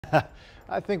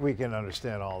I think we can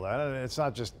understand all that. And it's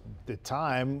not just the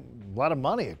time, a lot of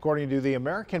money. According to the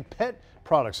American Pet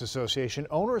Products Association,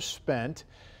 owners spent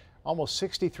almost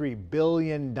 $63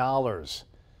 billion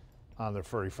on their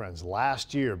furry friends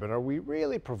last year. But are we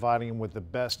really providing them with the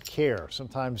best care?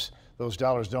 Sometimes those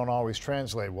dollars don't always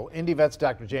translate. Well, IndyVet's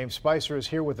Dr. James Speiser is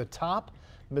here with the top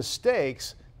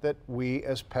mistakes that we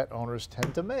as pet owners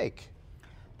tend to make.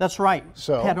 That's right.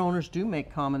 So, pet owners do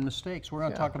make common mistakes. We're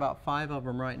going to talk about 5 of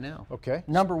them right now. Okay.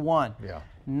 Number 1,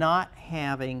 not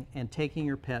having and taking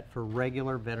your pet for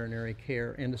regular veterinary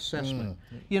care and assessment.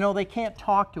 You know, they can't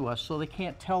talk to us, so they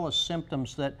can't tell us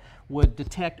symptoms that would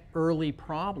detect early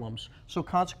problems. So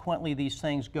consequently, these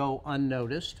things go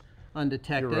unnoticed,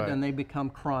 undetected, and they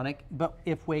become chronic. But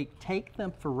if we take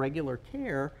them for regular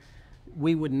care,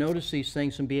 we would notice these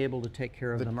things and be able to take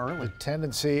care of them early. The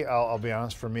tendency, I'll be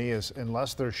honest, for me is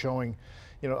unless they're showing,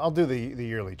 you know, I'll do the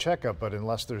yearly checkup, but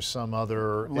unless there's some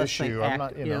other issue, I'm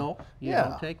not, you know. You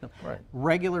don't take them. Right.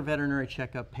 Regular veterinary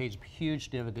checkup pays huge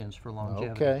dividends for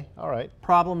longevity. Okay, all right.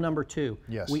 Problem number 2,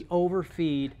 yes, we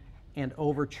overfeed and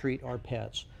overtreat our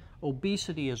pets.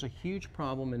 Obesity is a huge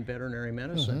problem in veterinary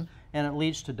medicine, and it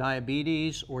leads to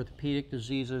diabetes, orthopedic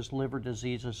diseases, liver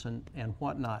diseases, and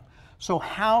whatnot. So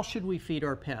how should we feed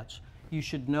our pets? You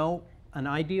should know an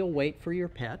ideal weight for your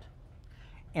pet,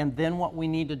 and then what we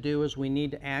need to do is we need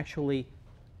to actually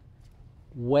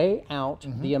weigh out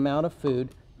the amount of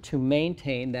food to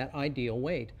maintain that ideal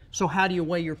weight. So how do you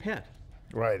weigh your pet?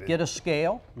 Right. Get a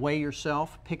scale, weigh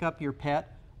yourself, pick up your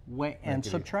pet, weigh, and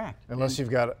subtract. Unless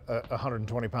you've got a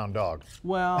 120-pound dog.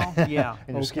 Well, yeah.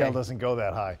 And your scale doesn't go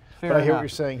that high. Fair but I hear enough. what you're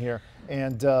saying here.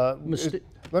 And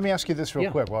let me ask you this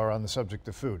real quick while we're on the subject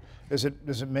of food. Is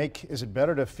it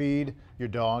better to feed your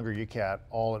dog or your cat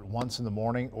all at once in the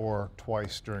morning or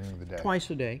twice during the day? Twice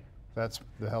a day. That's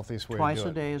the healthiest way to do it. Twice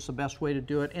a day is the best way to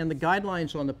do it. And the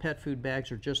guidelines on the pet food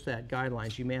bags are just that,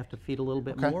 guidelines. You may have to feed a little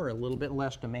bit more or a little bit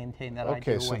less to maintain that ideal weight.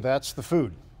 Okay, so that's the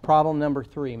food. Problem number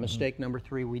 3, mistake number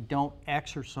 3, we don't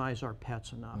exercise our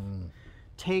pets enough.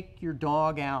 Take your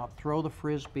dog out, throw the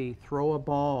frisbee, throw a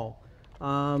ball,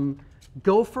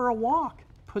 go for a walk,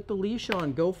 put the leash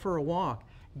on, go for a walk,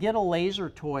 get a laser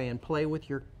toy and play with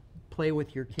your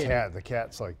kid. The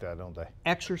cats like that, don't they?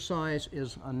 Exercise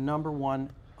is a #1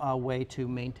 way to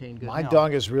maintain good health. My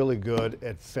dog is really good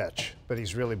at fetch, but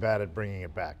he's really bad at bringing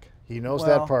it back. He knows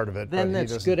that part of it. Then but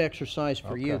that's good exercise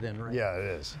for you then, right? Yeah, it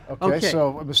is. Okay,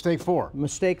 so mistake 4.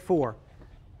 Mistake 4,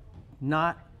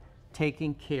 not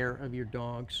taking care of your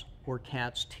dog's or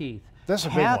cat's teeth. That's a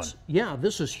big one. Yeah,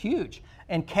 this is huge.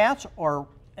 And cats are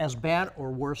as bad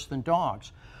or worse than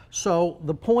dogs. So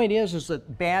the point is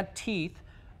that bad teeth,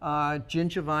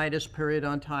 gingivitis,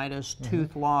 periodontitis,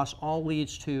 tooth loss, all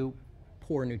leads to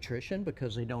poor nutrition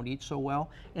because they don't eat so well,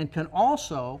 and can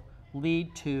also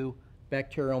lead to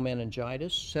bacterial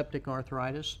meningitis, septic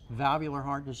arthritis, valvular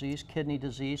heart disease, kidney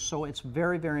disease. So it's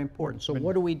very, very important. So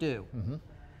what do?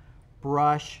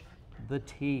 Brush the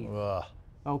teeth.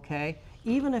 Okay?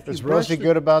 Even if you Is Rosie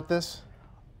good about this?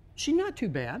 She's not too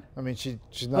bad. I mean,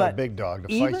 she's not a big dog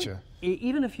to fight you.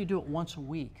 Even if you do it once a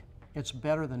week, it's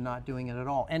better than not doing it at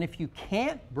all. And if you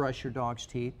can't brush your dog's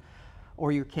teeth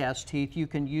or your cat's teeth, you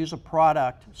can use a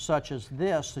product such as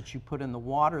this that you put in the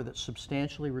water that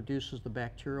substantially reduces the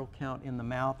bacterial count in the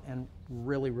mouth and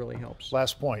really, really helps.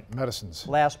 Last point, medicines.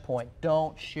 Last point,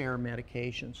 don't share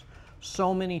medications.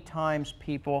 So many times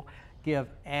people give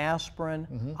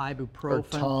aspirin,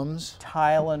 ibuprofen, Tums,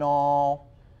 Tylenol,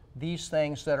 these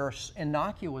things that are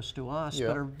innocuous to us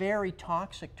but are very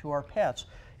toxic to our pets.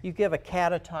 You give a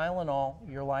cat a Tylenol,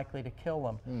 you're likely to kill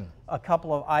them. A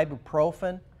couple of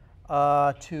ibuprofen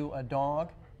to a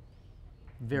dog,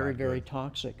 very, very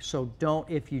toxic. So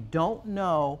if you don't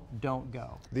know, don't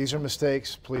go. These are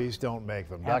mistakes. Please don't make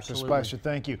them. Absolutely. Dr. Speiser,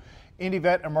 thank you.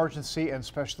 IndyVet Emergency and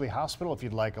Specialty Hospital. If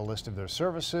you'd like a list of their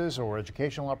services or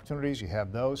educational opportunities, you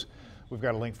have those. We've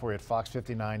got a link for you at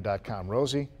fox59.com.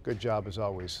 Rosie, good job as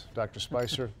always. Dr.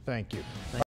 Speiser, thank you.